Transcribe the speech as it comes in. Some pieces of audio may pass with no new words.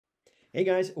Hey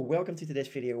guys, welcome to today's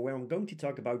video where I'm going to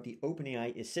talk about the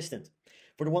OpenAI Assistant.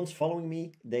 For the ones following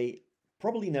me, they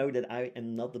probably know that I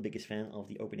am not the biggest fan of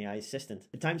the OpenAI Assistant.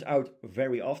 It times out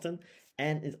very often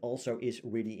and it also is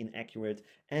really inaccurate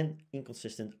and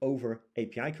inconsistent over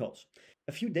API calls.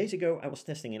 A few days ago I was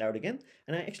testing it out again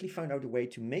and I actually found out a way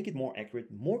to make it more accurate,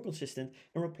 more consistent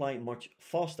and reply much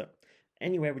faster.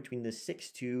 Anywhere between the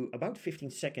 6 to about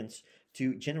 15 seconds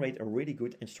to generate a really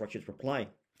good and structured reply.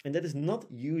 And that is not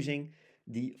using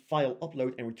the file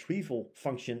upload and retrieval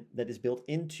function that is built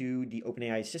into the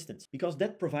OpenAI Assistant, because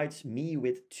that provides me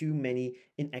with too many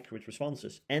inaccurate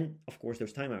responses and of course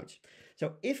those timeouts.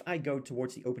 So if I go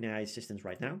towards the OpenAI Assistant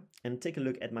right now and take a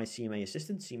look at my CMA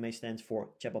Assistant, CMA stands for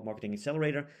Chatbot Marketing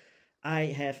Accelerator, I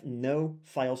have no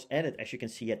files added, as you can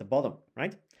see at the bottom,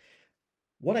 right?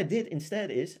 What I did instead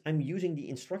is I'm using the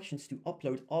instructions to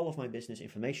upload all of my business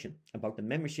information about the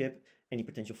membership, any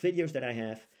potential videos that I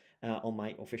have on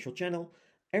my official channel.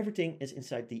 Everything is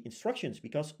inside the instructions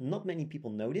because not many people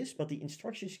know this, but the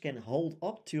instructions can hold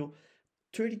up to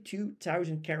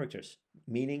 32,000 characters,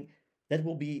 meaning that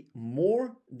will be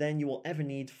more than you will ever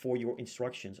need for your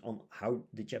instructions on how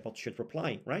the chatbot should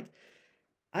reply, right?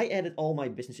 I added all my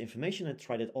business information. I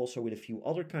tried it also with a few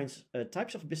other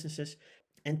types of businesses.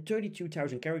 And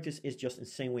 32,000 characters is just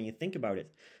insane when you think about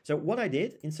it. So what I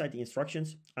did inside the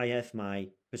instructions, I have my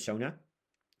persona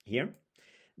here.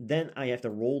 Then I have the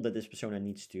role that this persona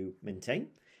needs to maintain.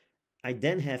 I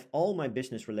then have all my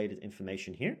business related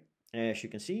information here. As you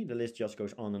can see, the list just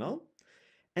goes on and on.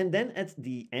 And then at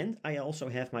the end, I also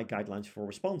have my guidelines for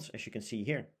response, as you can see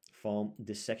here, from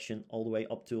this section all the way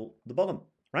up to the bottom,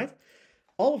 right?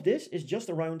 All of this is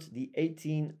just around the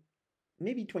 18,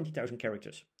 maybe 20,000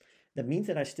 characters. That means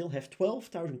that I still have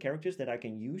 12,000 characters that I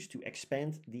can use to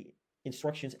expand the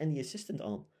instructions and the assistant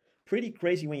on. Pretty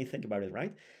crazy when you think about it,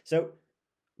 right? So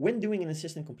when doing an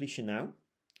assistant completion now,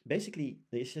 basically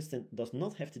the assistant does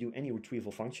not have to do any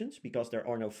retrieval functions because there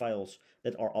are no files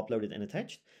that are uploaded and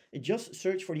attached. It just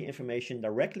searches for the information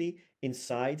directly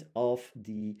inside of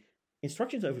the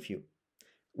instructions overview,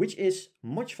 which is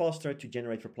much faster to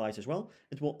generate replies as well.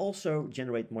 It will also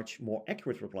generate much more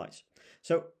accurate replies.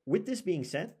 So with this being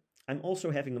said, I'm also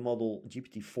having the model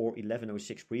GPT-4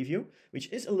 1106 preview, which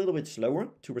is a little bit slower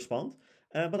to respond,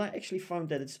 but I actually found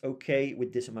that it's okay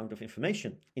with this amount of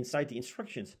information inside the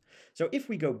instructions. So if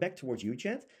we go back towards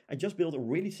UChat, I just built a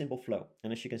really simple flow.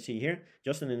 And as you can see here,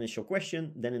 just an initial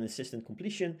question, then an assistant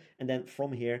completion, and then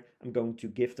from here, I'm going to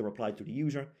give the reply to the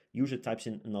user. User types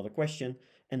in another question,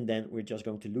 and then we're just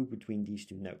going to loop between these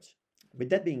two nodes. With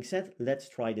that being said, let's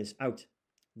try this out.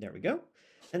 There we go.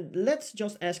 And let's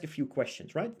just ask a few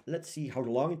questions, right? Let's see how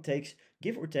long it takes,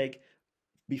 give or take,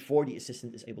 before the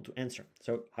assistant is able to answer.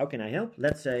 So how can I help?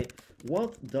 Let's say,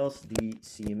 what does the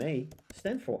CMA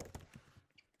stand for?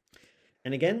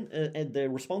 And again, the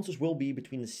responses will be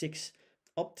between the 6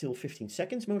 up till 15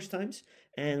 seconds most times.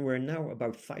 And we're now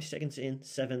about 5 seconds in,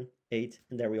 7, 8,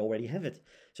 and there we already have it.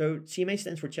 So CMA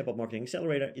stands for Chatbot Marketing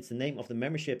Accelerator. It's the name of the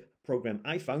membership program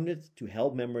I founded to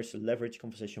help members leverage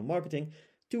conversational marketing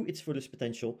to its fullest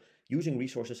potential, using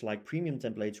resources like premium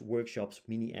templates, workshops,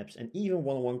 mini apps, and even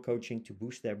one-on-one coaching to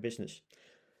boost their business.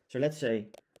 So let's say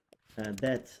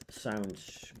that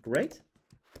sounds great.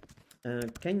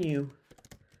 Can you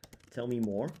tell me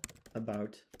more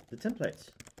about the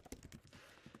templates?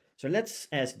 So let's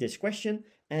ask this question.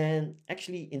 And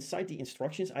actually inside the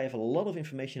instructions, I have a lot of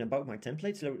information about my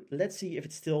template. So let's see if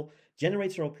it still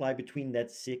generates a reply between that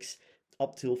 6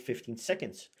 up till 15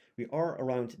 seconds. We are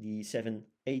around the 7,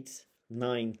 8,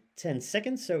 9, 10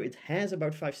 seconds. So it has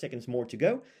about 5 seconds more to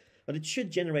go, but it should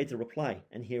generate a reply.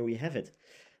 And here we have it.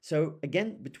 So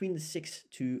again, between the 6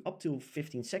 to up to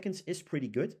 15 seconds is pretty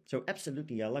good. So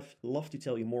absolutely, I love to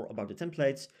tell you more about the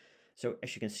templates. So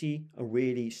as you can see, a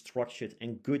really structured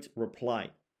and good reply.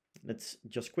 Let's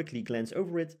just quickly glance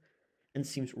over it, and it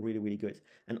seems really, really good.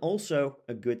 And also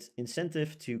a good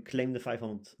incentive to claim the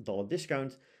 $500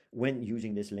 discount when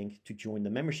using this link to join the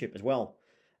membership as well.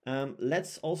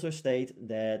 Let's also state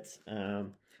that,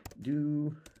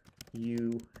 do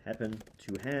you happen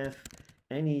to have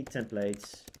any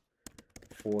templates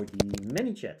for the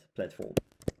ManyChat platform?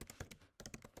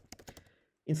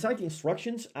 Inside the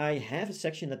instructions, I have a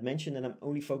section that mentioned that I'm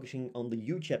only focusing on the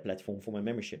UChat platform for my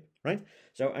membership, right?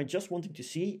 So I just wanted to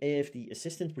see if the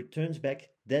assistant returns back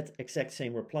that exact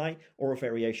same reply or a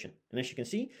variation. And as you can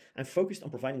see, I'm focused on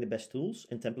providing the best tools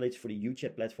and templates for the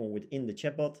UChat platform within the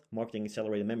Chatbot Marketing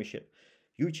Accelerator membership.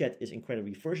 UChat is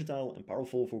incredibly versatile and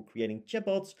powerful for creating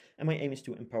chatbots, and my aim is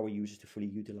to empower users to fully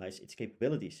utilize its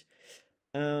capabilities.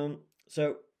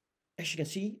 So as you can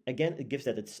see, again, it gives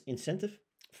that its incentive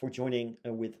for joining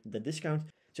with the discount.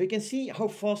 So you can see how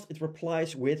fast it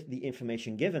replies with the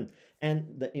information given, and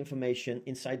the information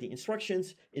inside the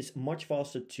instructions is much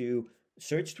faster to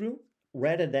search through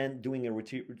rather than doing a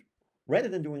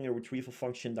retrieval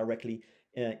function directly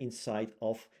inside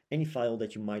of any file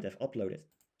that you might have uploaded.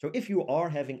 So if you are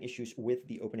having issues with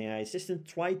the OpenAI Assistant,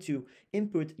 try to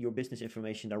input your business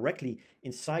information directly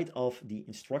inside of the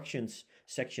instructions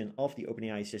section of the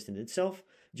OpenAI Assistant itself,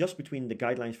 just between the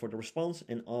guidelines for the response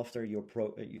and after your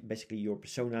basically your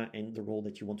persona and the role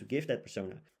that you want to give that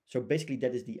persona. So basically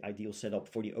that is the ideal setup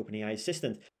for the OpenAI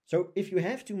Assistant. So if you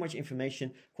have too much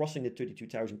information crossing the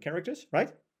 32,000 characters,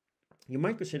 right? You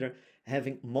might consider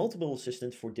having multiple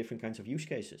assistants for different kinds of use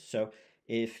cases. So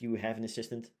if you have an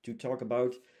assistant to talk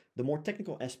about the more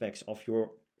technical aspects of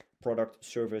your product,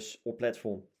 service, or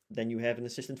platform, then you have an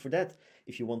assistant for that.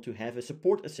 If you want to have a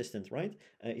support assistant, right?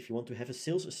 If you want to have a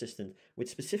sales assistant with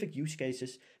specific use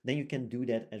cases, then you can do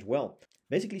that as well.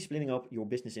 Basically splitting up your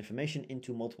business information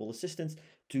into multiple assistants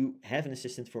to have an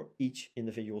assistant for each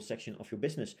individual section of your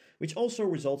business, which also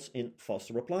results in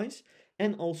faster replies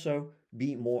and also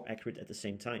be more accurate at the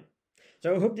same time.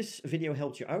 So I hope this video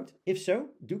helped you out. If so,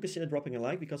 do consider dropping a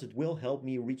like because it will help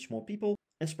me reach more people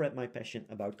and spread my passion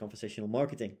about conversational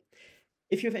marketing.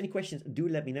 If you have any questions, do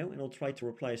let me know and I'll try to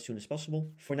reply as soon as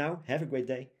possible. For now, have a great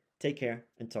day, take care,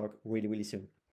 and talk really, really soon.